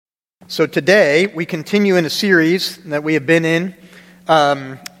So today, we continue in a series that we have been in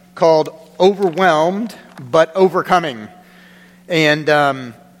called Overwhelmed but Overcoming. And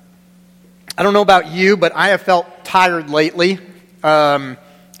I don't know about you, but I have felt tired lately,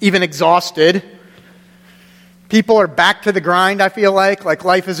 even exhausted. People are back to the grind, I feel like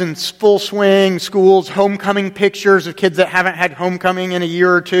life is in full swing. Schools, homecoming pictures of kids that haven't had homecoming in a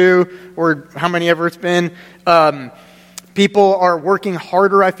year or two, or how many ever it's been. People are working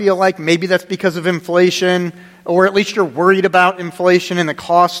harder, I feel like. Maybe that's because of inflation, or at least you're worried about inflation and the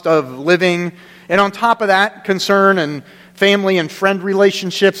cost of living. And on top of that, concern and family and friend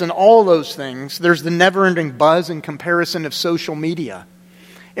relationships and all those things, there's the never-ending buzz and comparison of social media.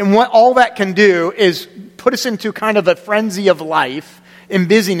 And what all that can do is put us into kind of a frenzy of life and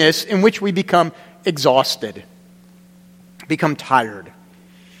busyness in which we become exhausted, become tired.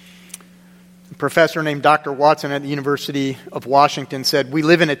 A professor named Dr. Watson at the University of Washington said, "We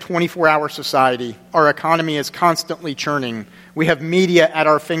live in a 24-hour society. Our economy is constantly churning. We have media at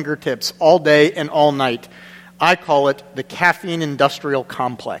our fingertips all day and all night. I call it the caffeine industrial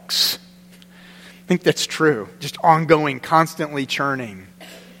complex." I think that's true. Just ongoing, constantly churning.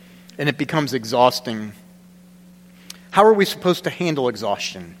 And it becomes exhausting. How are we supposed to handle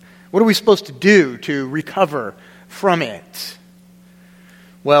exhaustion? What are we supposed to do to recover from it?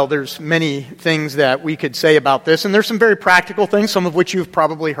 Well, there's many things that we could say about this, and there's some very practical things, some of which you've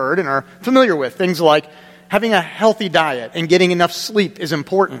probably heard and are familiar with. Things like having a healthy diet and getting enough sleep is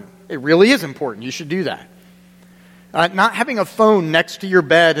important. It really is important. You should do that. Not having a phone next to your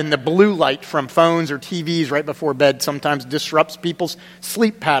bed and the blue light from phones or TVs right before bed sometimes disrupts people's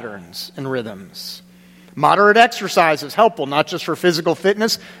sleep patterns and rhythms. Moderate exercise is helpful, not just for physical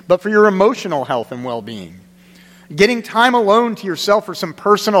fitness, but for your emotional health and well-being. Getting time alone to yourself for some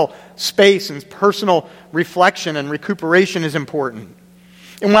personal space and personal reflection and recuperation is important.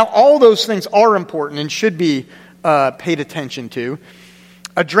 And while all those things are important and should be paid attention to,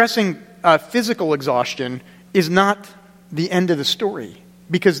 addressing physical exhaustion is not the end of the story,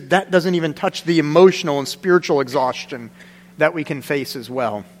 because that doesn't even touch the emotional and spiritual exhaustion that we can face as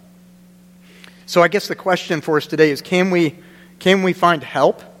well. So I guess the question for us today is, can we find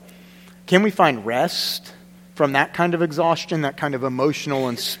help? Can we find rest from that kind of exhaustion, that kind of emotional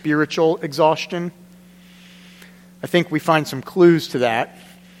and spiritual exhaustion? I think we find some clues to that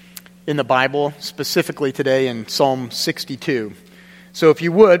in the Bible, specifically today in Psalm 62. So if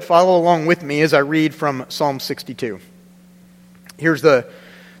you would, follow along with me as I read from Psalm 62. Here's the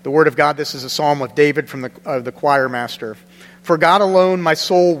word of God. This is a psalm of David from the choir master. "For God alone my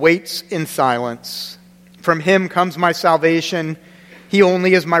soul waits in silence. From him comes my salvation. He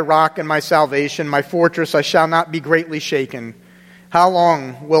only is my rock and my salvation, my fortress. I shall not be greatly shaken. How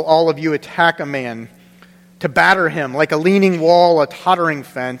long will all of you attack a man, to batter him like a leaning wall, a tottering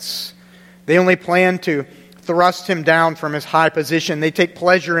fence? They only plan to thrust him down from his high position. They take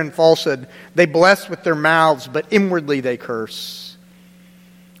pleasure in falsehood. They bless with their mouths, but inwardly they curse.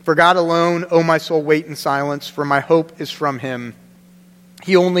 For God alone, O my soul, wait in silence, for my hope is from him.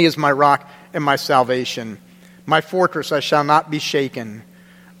 He only is my rock and my salvation. My fortress, I shall not be shaken.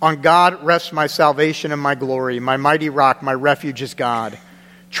 On God rests my salvation and my glory. My mighty rock, my refuge is God.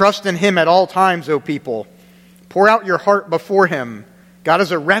 Trust in him at all times, O people. Pour out your heart before him. God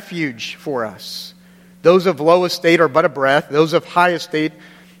is a refuge for us. Those of low estate are but a breath. Those of high estate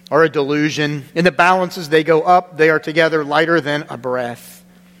are a delusion. In the balances they go up. They are together lighter than a breath.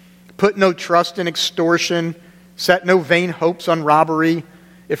 Put no trust in extortion. Set no vain hopes on robbery.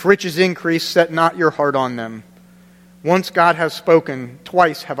 If riches increase, set not your heart on them. Once God has spoken,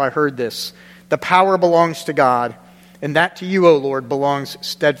 twice have I heard this. The power belongs to God, and that to you, O Lord, belongs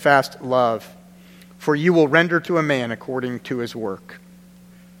steadfast love. For you will render to a man according to his work."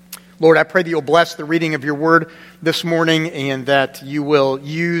 Lord, I pray that you'll bless the reading of your word this morning, and that you will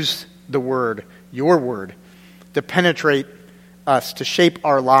use the word, your word, to penetrate us, to shape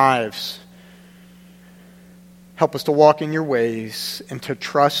our lives. Help us to walk in your ways and to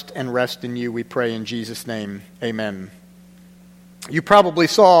trust and rest in you, we pray in Jesus' name. Amen. You probably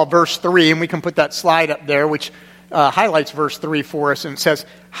saw verse 3, and we can put that slide up there, which highlights verse 3 for us, and it says,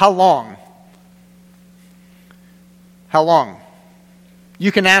 "How long?" How long?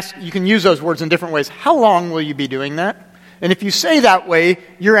 You can use those words in different ways. How long will you be doing that? And if you say that way,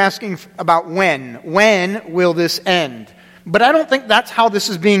 you're asking about when. When will this end? But I don't think that's how this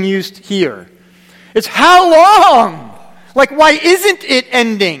is being used here. It's how long? Like, why isn't it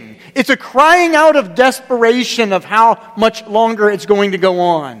ending? It's a crying out of desperation of how much longer it's going to go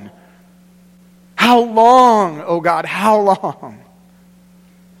on. How long, oh God, how long?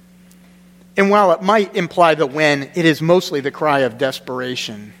 And while it might imply the when, it is mostly the cry of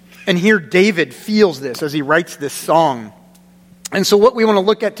desperation. And here David feels this as he writes this song. And so what we want to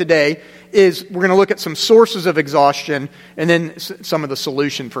look at today is we're going to look at some sources of exhaustion and then some of the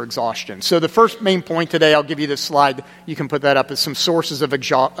solution for exhaustion. So the first main point today, I'll give you this slide, you can put that up, is some sources of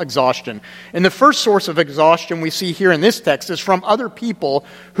exhaustion. And the first source of exhaustion we see here in this text is from other people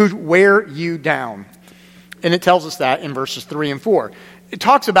who wear you down. And it tells us that in verses 3 and 4. It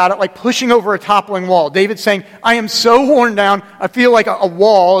talks about it like pushing over a toppling wall. David's saying, I am so worn down, I feel like a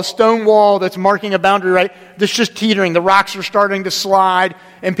wall, a stone wall that's marking a boundary, right? That's just teetering. The rocks are starting to slide,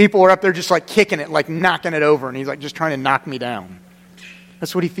 and people are up there just like kicking it, like knocking it over, and he's like just trying to knock me down.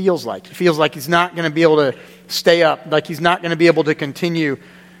 That's what he feels like. He feels like he's not going to be able to stay up, like he's not going to be able to continue,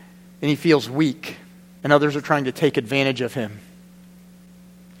 and he feels weak, and others are trying to take advantage of him.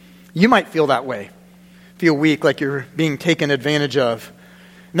 You might feel that way. Feel weak, like you're being taken advantage of.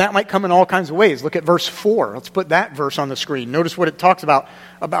 And that might come in all kinds of ways. Look at verse 4. Let's put that verse on the screen. Notice what it talks about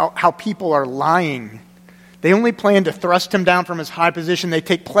how people are lying. They only plan to thrust him down from his high position. They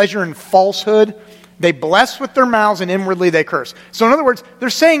take pleasure in falsehood. They bless with their mouths, and inwardly they curse. So in other words, they're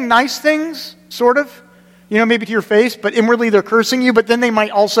saying nice things, sort of, maybe to your face, but inwardly they're cursing you. But then they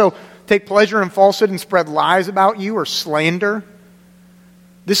might also take pleasure in falsehood and spread lies about you or slander.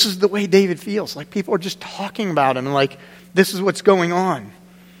 This is the way David feels. Like people are just talking about him, and like this is what's going on.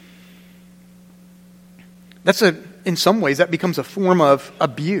 In some ways, that becomes a form of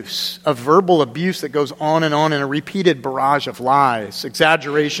abuse, of verbal abuse that goes on in a repeated barrage of lies,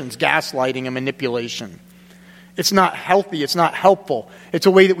 exaggerations, gaslighting, and manipulation. It's not healthy. It's not helpful. It's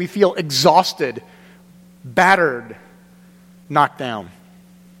a way that we feel exhausted, battered, knocked down.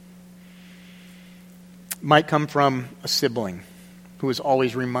 It might come from a sibling who is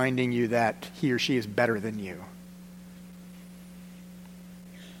always reminding you that he or she is better than you.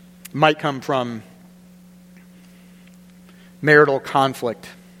 It might come from marital conflict,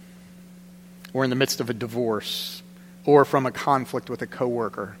 or in the midst of a divorce, or from a conflict with a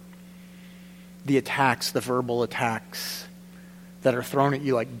coworker. The attacks, the verbal attacks that are thrown at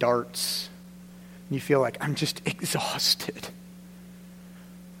you like darts. And you feel like, I'm just exhausted.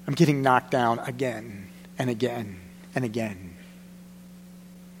 I'm getting knocked down again and again and again.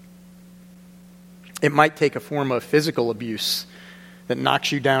 It might take a form of physical abuse that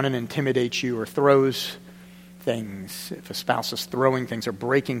knocks you down and intimidates you or throws things, if a spouse is throwing things or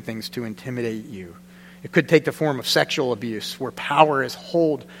breaking things to intimidate you. It could take the form of sexual abuse, where power is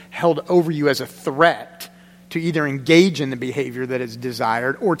held over you as a threat to either engage in the behavior that is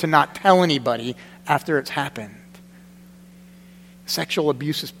desired or to not tell anybody after it's happened. Sexual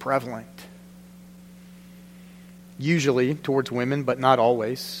abuse is prevalent, usually towards women, but not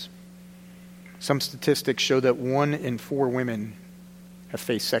always. Some statistics show that 1 in 4 women have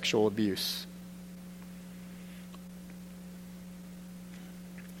faced sexual abuse.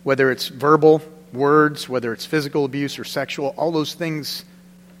 Whether it's verbal, words, whether it's physical abuse or sexual, all those things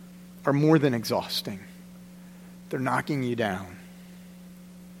are more than exhausting. They're knocking you down.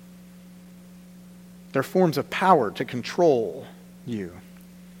 They're forms of power to control you.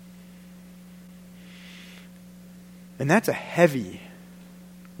 And that's a heavy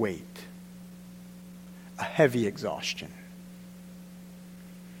weight, a heavy exhaustion.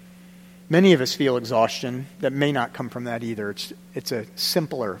 Many of us feel exhaustion that may not come from that either. It's a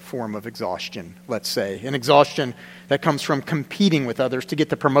simpler form of exhaustion, let's say. An exhaustion that comes from competing with others to get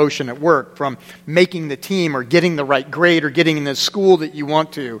the promotion at work, from making the team or getting the right grade or getting in the school that you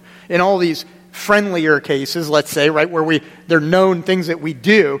want to. In all these friendlier cases, let's say, right, where they're known things that we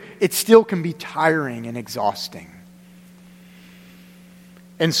do, it still can be tiring and exhausting.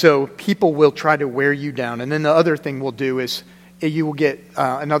 And so people will try to wear you down. And then the other thing we'll do is you will get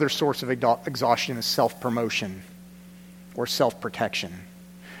another source of exhaustion is self-promotion or self-protection.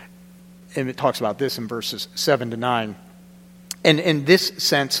 And it talks about this in verses 7 to 9. And in this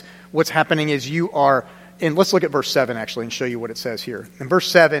sense, what's happening is you are, and let's look at verse 7 actually and show you what it says here. In verse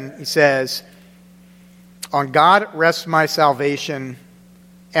 7, he says, "On God rests my salvation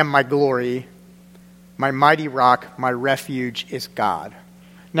and my glory, my mighty rock, my refuge is God."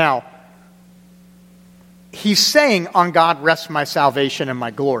 Now, he's saying, on God rests my salvation and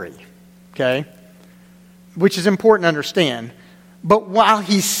my glory, okay? Which is important to understand. But while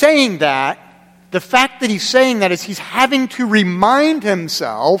he's saying that, the fact that he's saying that is he's having to remind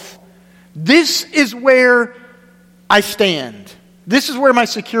himself, this is where I stand. This is where my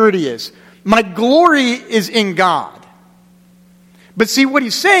security is. My glory is in God. But see, what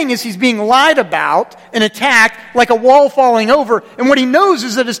he's saying is he's being lied about and attacked like a wall falling over. And what he knows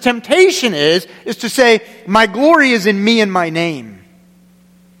is that his temptation is to say, my glory is in me and my name.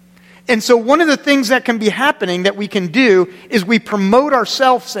 And so one of the things that can be happening that we can do is we promote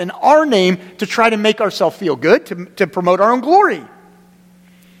ourselves and our name to try to make ourselves feel good, to promote our own glory.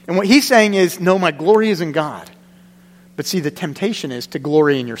 And what he's saying is, no, my glory is in God. But see, the temptation is to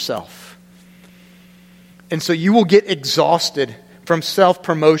glory in yourself. And so you will get exhausted from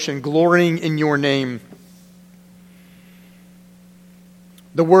self-promotion, glorying in your name.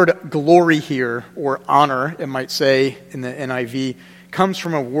 The word glory here, or honor, it might say in the NIV, comes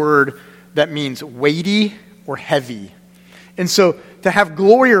from a word that means weighty or heavy. And so to have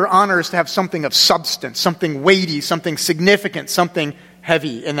glory or honor is to have something of substance, something weighty, something significant, something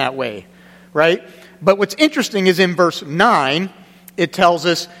heavy in that way, right? But what's interesting is in verse 9, it tells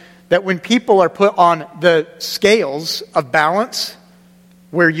us that when people are put on the scales of balance,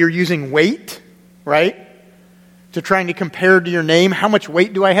 where you're using weight, right, to trying to compare to your name, how much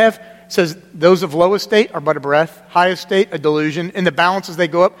weight do I have? It says those of low estate are but a breath, high estate a delusion. In the balance as they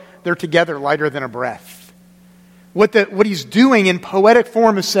go up, they're together lighter than a breath. What he's doing in poetic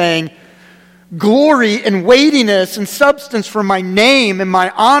form is saying, glory and weightiness and substance for my name and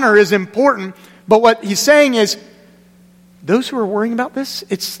my honor is important. But what he's saying is, those who are worrying about this,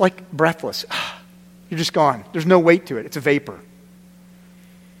 it's like breathless. You're just gone. There's no weight to it. It's a vapor.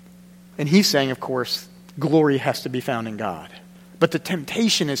 And he's saying, of course, glory has to be found in God. But the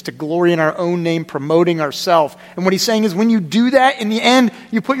temptation is to glory in our own name, promoting ourselves. And what he's saying is when you do that, in the end,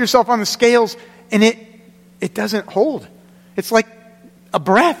 you put yourself on the scales and it doesn't hold. It's like a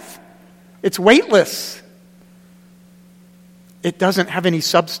breath. It's weightless. It doesn't have any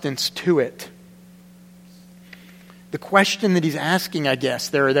substance to it. The question that he's asking, I guess,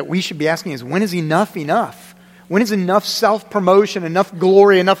 there that we should be asking is, when is enough enough? When is enough self-promotion, enough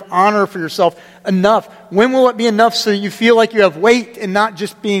glory, enough honor for yourself enough? When will it be enough so that you feel like you have weight and not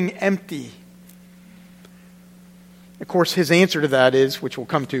just being empty? Of course, his answer to that is, which we'll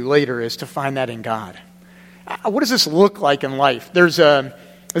come to later, is to find that in God. What does this look like in life? This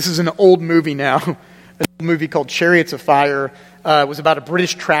is an old movie now, a movie called Chariots of Fire. It was about a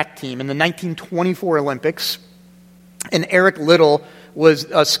British track team in the 1924 Olympics. And Eric Liddell was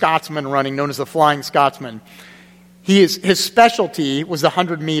a Scotsman running, known as the Flying Scotsman. His specialty was the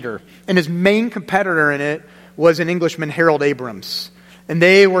 100-meter. And his main competitor in it was an Englishman, Harold Abrams. And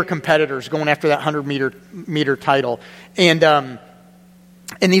they were competitors going after that 100-meter title. And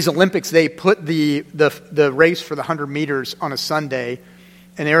in these Olympics, they put the race for the 100 meters on a Sunday.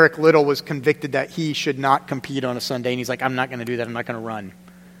 And Eric Liddell was convicted that he should not compete on a Sunday. And he's like, I'm not going to do that. I'm not going to run.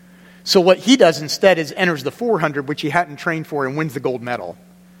 So what he does instead is enters the 400, which he hadn't trained for, and wins the gold medal,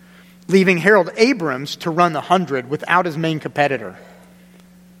 leaving Harold Abrams to run the 100 without his main competitor.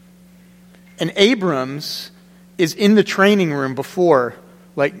 And Abrams is in the training room before,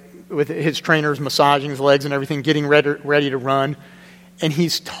 like with his trainers massaging his legs and everything, getting ready to run. And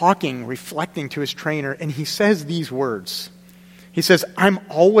he's talking, reflecting to his trainer, and he says these words. He says, I'm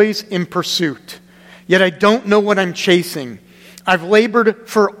always in pursuit, yet I don't know what I'm chasing. I've labored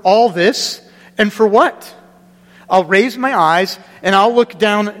for all this, and for what? I'll raise my eyes, and I'll look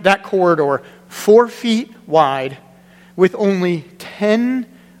down that corridor 4 feet wide with only 10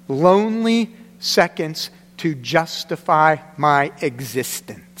 lonely seconds to justify my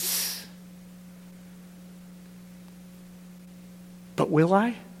existence. But will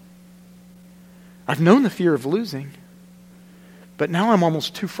I? I've known the fear of losing, but now I'm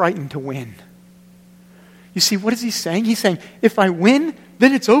almost too frightened to win. You see, what is he saying? He's saying, if I win,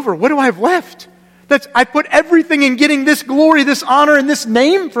 then it's over. What do I have left? I put everything in getting this glory, this honor, and this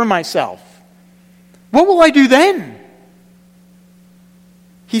name for myself. What will I do then?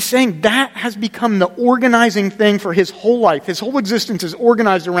 He's saying that has become the organizing thing for his whole life. His whole existence is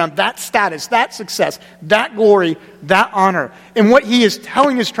organized around that status, that success, that glory, that honor. And what he is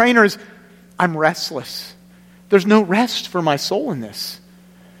telling his trainer is, I'm restless. There's no rest for my soul in this.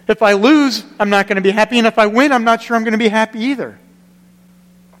 If I lose, I'm not going to be happy. And if I win, I'm not sure I'm going to be happy either.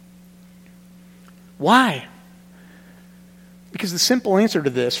 Why? Because the simple answer to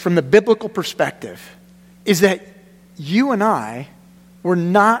this, from the biblical perspective, is that you and I were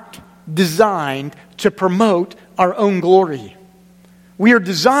not designed to promote our own glory. We are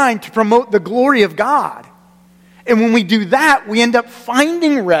designed to promote the glory of God. And when we do that, we end up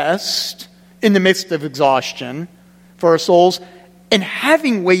finding rest in the midst of exhaustion for our souls, and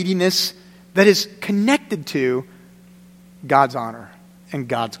having weightiness that is connected to God's honor and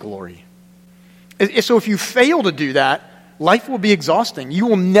God's glory. So if you fail to do that, life will be exhausting. You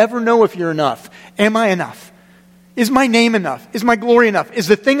will never know if you're enough. Am I enough? Is my name enough? Is my glory enough? Is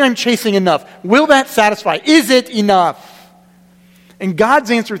the thing I'm chasing enough? Will that satisfy? Is it enough? And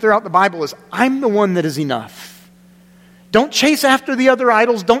God's answer throughout the Bible is, I'm the one that is enough. Don't chase after the other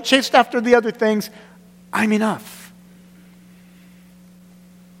idols. Don't chase after the other things. I'm enough.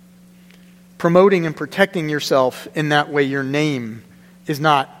 Promoting and protecting yourself in that way, your name is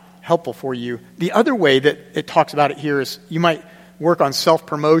not helpful for you. The other way that it talks about it here is you might work on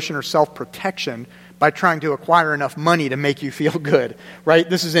self-promotion or self-protection by trying to acquire enough money to make you feel good, right?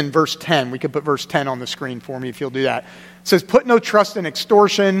 This is in verse 10. We could put verse 10 on the screen for me if you'll do that. It says, put no trust in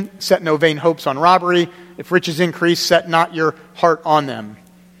extortion, set no vain hopes on robbery. If riches increase, set not your heart on them,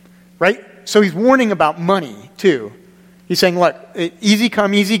 right? So he's warning about money too. He's saying, look, easy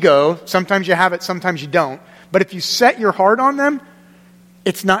come, easy go. Sometimes you have it, sometimes you don't. But if you set your heart on them,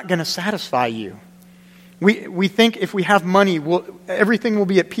 it's not going to satisfy you. We think if we have money, everything will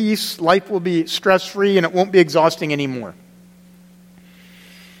be at peace, life will be stress-free, and it won't be exhausting anymore.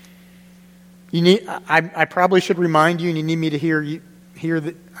 I probably should remind you, and you need me to hear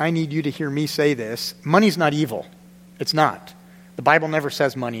that. I need you to hear me say this. Money's not evil. It's not. The Bible never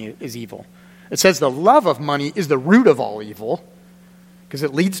says money is evil. It says the love of money is the root of all evil, because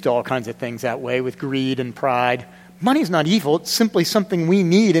it leads to all kinds of things that way with greed and pride. Money's not evil. It's simply something we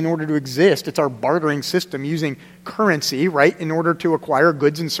need in order to exist. It's our bartering system using currency, right, in order to acquire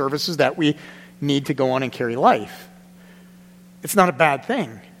goods and services that we need to go on and carry life. It's not a bad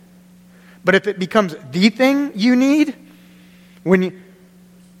thing. But if it becomes the thing you need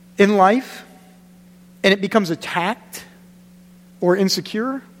in life, and it becomes attacked or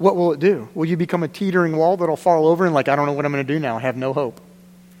insecure, what will it do? Will you become a teetering wall that'll fall over and I don't know what I'm going to do now. I have no hope.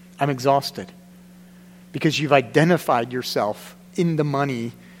 I'm exhausted. Because you've identified yourself in the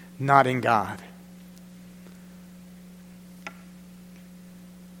money, not in God.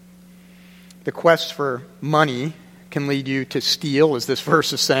 The quest for money can lead you to steal, as this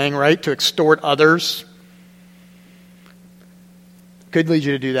verse is saying, right? To extort others. Could lead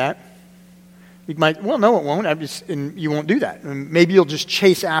you to do that. You might, well, no, it won't. And you won't do that. And maybe you'll just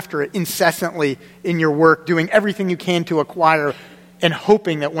chase after it incessantly in your work, doing everything you can to acquire and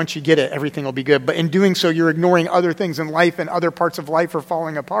hoping that once you get it, everything will be good. But in doing so, you're ignoring other things in life, and other parts of life are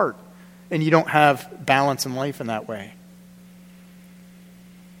falling apart. And you don't have balance in life in that way.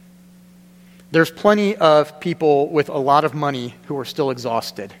 There's plenty of people with a lot of money who are still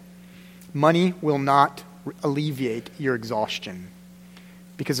exhausted. Money will not alleviate your exhaustion.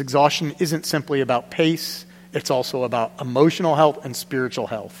 Because exhaustion isn't simply about pace, it's also about emotional health and spiritual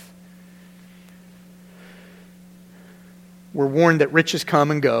health. We're warned that riches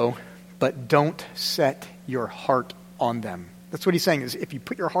come and go, but don't set your heart on them. That's what he's saying, is if you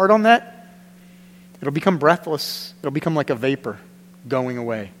put your heart on that, it'll become breathless. It'll become like a vapor going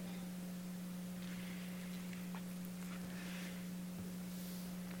away.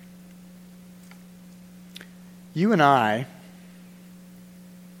 You and I,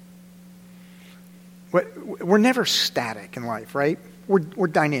 we're never static in life, right? We're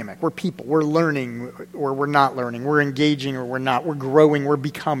dynamic. We're people. We're learning or we're not learning. We're engaging or we're not. We're growing. We're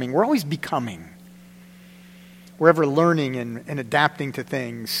becoming. We're always becoming. We're ever learning and adapting to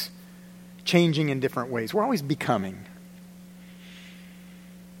things, changing in different ways. We're always becoming.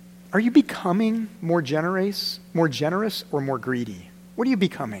 Are you becoming more generous, or more greedy? What are you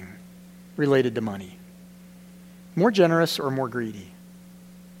becoming related to money? More generous or more greedy?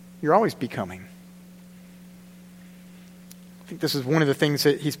 You're always becoming. I think this is one of the things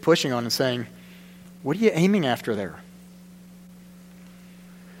that he's pushing on and saying, what are you aiming after there?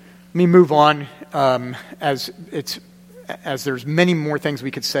 Let me move on as there's many more things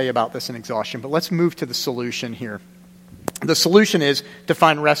we could say about this in exhaustion, but let's move to the solution here. The solution is to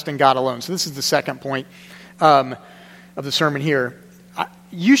find rest in God alone. So this is the second point of the sermon here.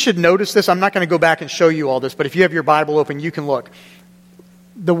 You should notice this. I'm not going to go back and show you all this, but if you have your Bible open, you can look.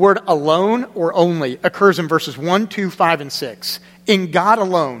 The word alone or only occurs in verses 1, 2, 5, and 6. In God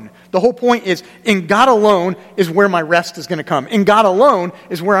alone. The whole point is, in God alone is where my rest is going to come. In God alone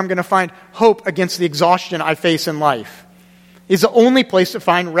is where I'm going to find hope against the exhaustion I face in life. It's the only place to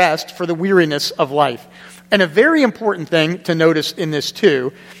find rest for the weariness of life. And a very important thing to notice in this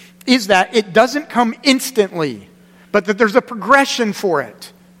too is that it doesn't come instantly, but that there's a progression for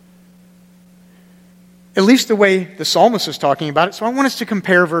it. At least the way the psalmist is talking about it. So I want us to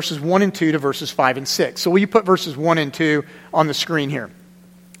compare verses 1 and 2 to verses 5 and 6. So will you put verses 1 and 2 on the screen here?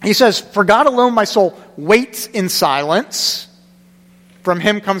 He says, "For God alone my soul waits in silence. From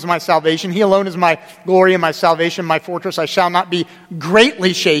him comes my salvation. He alone is my glory and my salvation, my fortress. I shall not be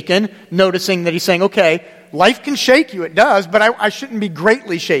greatly shaken." Noticing that he's saying, okay, life can shake you. It does, but I shouldn't be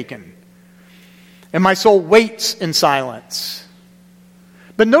greatly shaken. "And my soul waits in silence."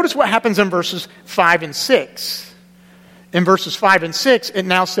 But notice what happens in verses 5 and 6. In verses 5 and 6, it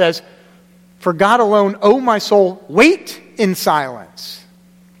now says, "For God alone, O my soul, wait in silence.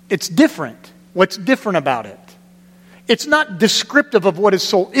 It's different. What's different about it? It's not descriptive of what his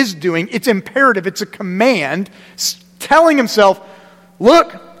soul is doing. It's imperative. It's a command telling himself,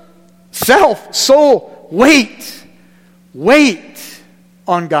 look, self, soul, wait. Wait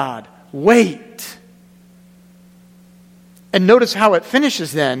on God. Wait. And notice how it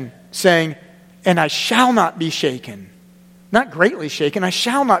finishes then, saying, and I shall not be shaken. Not greatly shaken, I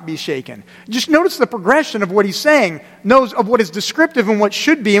shall not be shaken. Just notice the progression of what he's saying, knows of what is descriptive and what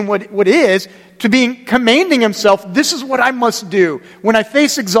should be and what is, to being commanding himself, this is what I must do. When I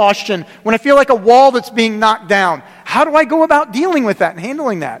face exhaustion, when I feel like a wall that's being knocked down, how do I go about dealing with that and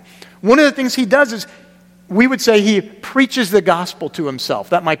handling that? One of the things he does is, we would say he preaches the gospel to himself.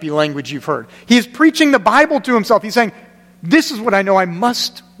 That might be language you've heard. He is preaching the Bible to himself. He's saying, this is what I know, I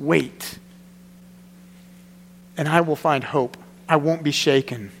must wait. And I will find hope. I won't be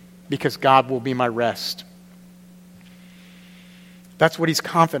shaken because God will be my rest. That's what he's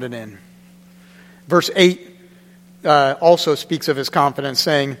confident in. Verse 8 also speaks of his confidence,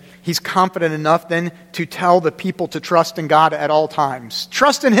 saying he's confident enough then to tell the people to trust in God at all times.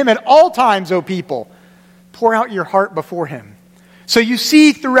 Trust in him at all times, O people. Pour out your heart before him. So you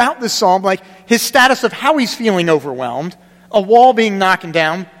see throughout this psalm, like his status of how he's feeling overwhelmed, a wall being knocked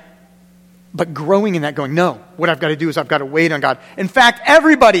down, but growing in that, going, no, what I've got to do is I've got to wait on God. In fact,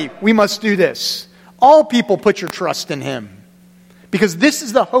 everybody, we must do this. All people, put your trust in him. Because this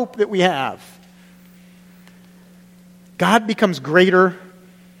is the hope that we have. God becomes greater,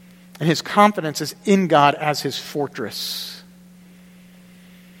 and his confidence is in God as his fortress.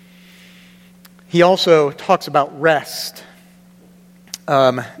 He also talks about rest.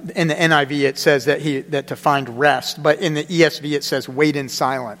 In the NIV it says that to find rest, but in the ESV it says wait in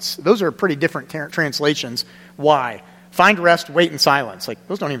silence. Those are pretty different translations. Why? Find rest, wait in silence. Like,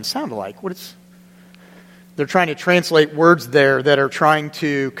 those don't even sound alike. They're trying to translate words there that are trying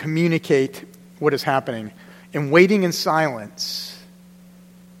to communicate what is happening. And waiting in silence,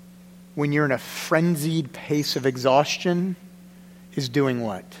 when you're in a frenzied pace of exhaustion, is doing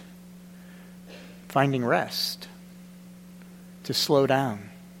what? Finding rest. To slow down,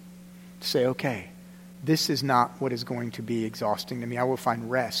 to say, okay, this is not what is going to be exhausting to me. I will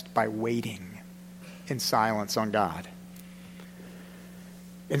find rest by waiting in silence on God.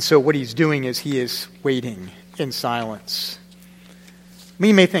 And so what he's doing is he is waiting in silence.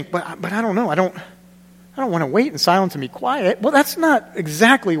 You may think, but I don't know. I don't want to wait in silence and be quiet. Well, that's not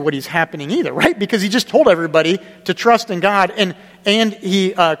exactly what is happening either, right? Because he just told everybody to trust in God, and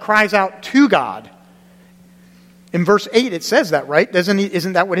he cries out to God. In verse 8 it says that, right?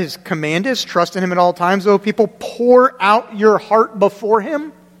 Isn't that what his command is? Trust in him at all times, O people. Pour out your heart before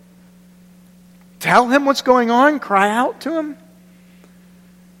him. Tell him what's going on. Cry out to him.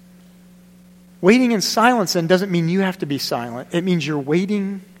 Waiting in silence then doesn't mean you have to be silent. It means you're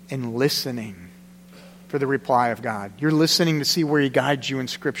waiting and listening for the reply of God. You're listening to see where he guides you in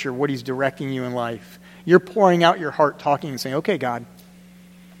Scripture, what he's directing you in life. You're pouring out your heart, talking and saying, okay, God,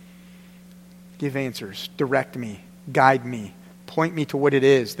 give answers, direct me, guide me, point me to what it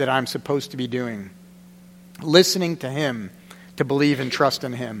is that I'm supposed to be doing. Listening to him, to believe and trust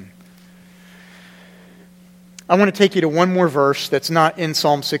in him. I want to take you to one more verse that's not in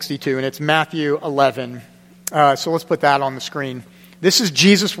Psalm 62, and it's Matthew 11. So let's put that on the screen. This is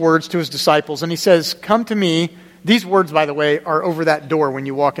Jesus' words to his disciples, and he says, come to me. These words, by the way, are over that door when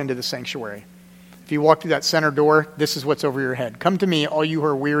you walk into the sanctuary. If you walk through that center door, this is what's over your head. Come to me, all you who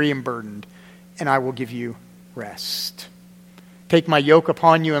are weary and burdened, and I will give you rest. Take my yoke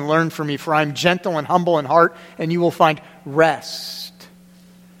upon you and learn from me, for I am gentle and humble in heart, and you will find rest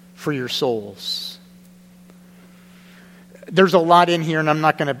for your souls. There's a lot in here, and I'm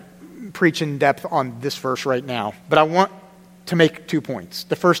not going to preach in depth on this verse right now, but I want to make 2 points.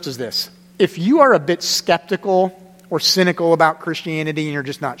 The first is this. If you are a bit skeptical or cynical about Christianity and you're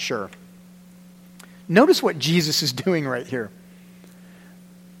just not sure, notice what Jesus is doing right here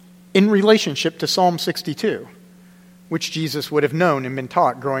in relationship to Psalm 62, which Jesus would have known and been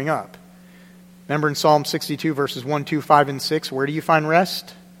taught growing up. Remember in Psalm 62, verses 1, 2, 5, and 6, where do you find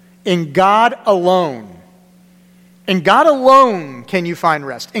rest? In God alone. In God alone can you find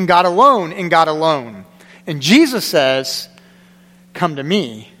rest. In God alone, in God alone. And Jesus says, come to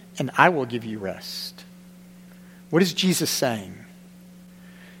me, and I will give you rest. What is Jesus saying?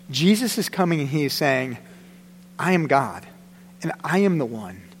 Jesus is coming and he is saying, I am God, and I am the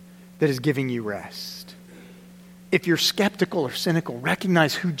one that is giving you rest. If you're skeptical or cynical,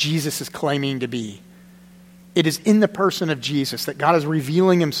 recognize who Jesus is claiming to be. It is in the person of Jesus that God is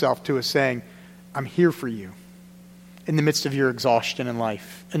revealing himself to us, saying, I'm here for you in the midst of your exhaustion in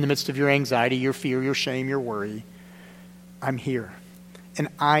life, in the midst of your anxiety, your fear, your shame, your worry. I'm here, and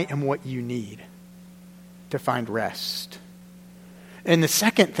I am what you need to find rest. And the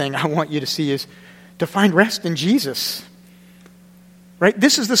second thing I want you to see is to find rest in Jesus. Right?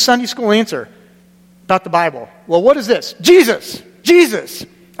 This is the Sunday school answer about the Bible. Well, what is this? Jesus. Jesus.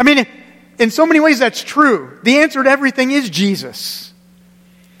 I mean, in so many ways that's true. The answer to everything is Jesus.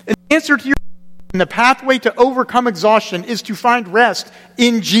 And the answer to the pathway to overcome exhaustion is to find rest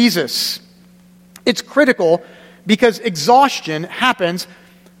in Jesus. It's critical because exhaustion happens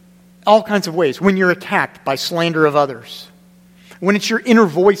all kinds of ways. When you're attacked by slander of others. When it's your inner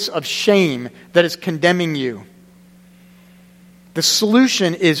voice of shame that is condemning you. The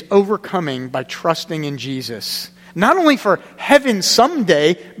solution is overcoming by trusting in Jesus. Not only for heaven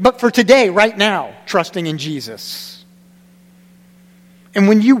someday, but for today, right now, trusting in Jesus. And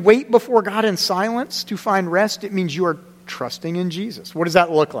when you wait before God in silence to find rest, it means you are trusting in Jesus. What does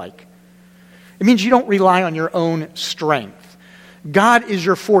that look like? It means you don't rely on your own strength. God is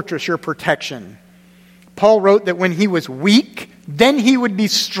your fortress, your protection. Paul wrote that when he was weak, then he would be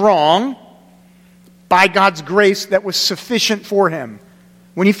strong by God's grace that was sufficient for him.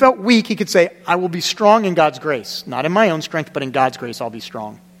 When he felt weak, he could say, I will be strong in God's grace. Not in my own strength, but in God's grace I'll be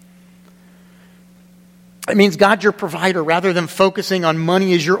strong. It means God's your provider. Rather than focusing on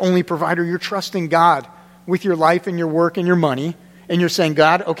money as your only provider, you're trusting God with your life and your work and your money. And you're saying,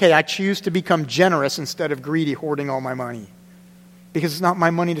 God, okay, I choose to become generous instead of greedy, hoarding all my money. Because it's not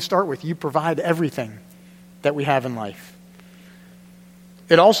my money to start with. You provide everything that we have in life.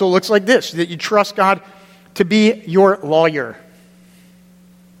 It also looks like this, that you trust God to be your lawyer.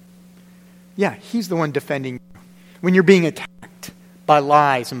 Yeah, he's the one defending you. When you're being attacked by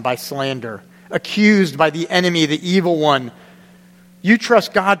lies and by slander, accused by the enemy, the evil one, you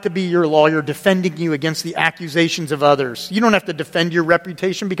trust God to be your lawyer, defending you against the accusations of others. You don't have to defend your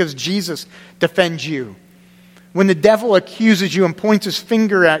reputation because Jesus defends you. When the devil accuses you and points his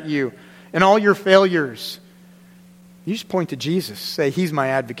finger at you and all your failures, you just point to Jesus. Say, he's my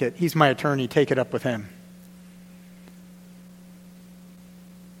advocate. He's my attorney. Take it up with him.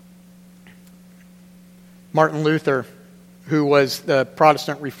 Martin Luther, who was the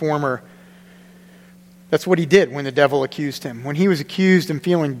Protestant reformer, that's what he did when the devil accused him. When he was accused and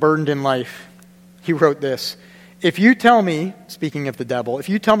feeling burdened in life, he wrote this. If you tell me, speaking of the devil, if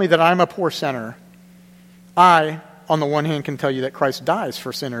you tell me that I'm a poor sinner, I, on the one hand, can tell you that Christ dies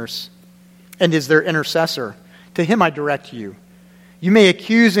for sinners and is their intercessor. To him I direct you. You may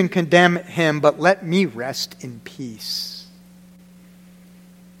accuse and condemn him, but let me rest in peace.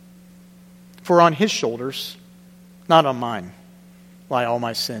 For on his shoulders, not on mine, lie all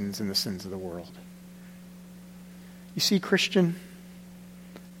my sins and the sins of the world. You see, Christian,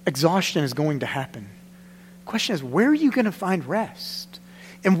 exhaustion is going to happen. The question is, where are you going to find rest?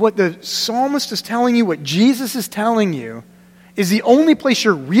 And what the psalmist is telling you, what Jesus is telling you, is the only place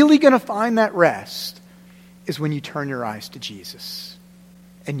you're really going to find that rest is when you turn your eyes to Jesus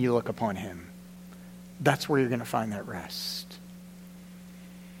and you look upon him. That's where you're going to find that rest.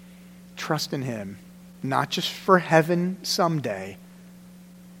 Trust in him, not just for heaven someday,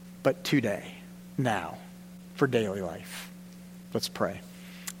 but today, now, for daily life. Let's pray.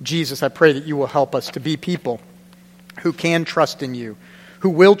 Jesus, I pray that you will help us to be people who can trust in you, who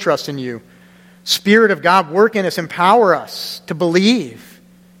will trust in you. Spirit of God, work in us, empower us to believe,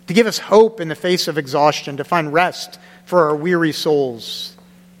 to give us hope in the face of exhaustion, to find rest for our weary souls.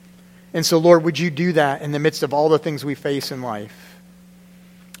 And so, Lord, would you do that in the midst of all the things we face in life?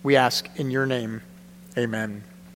 We ask in your name, amen.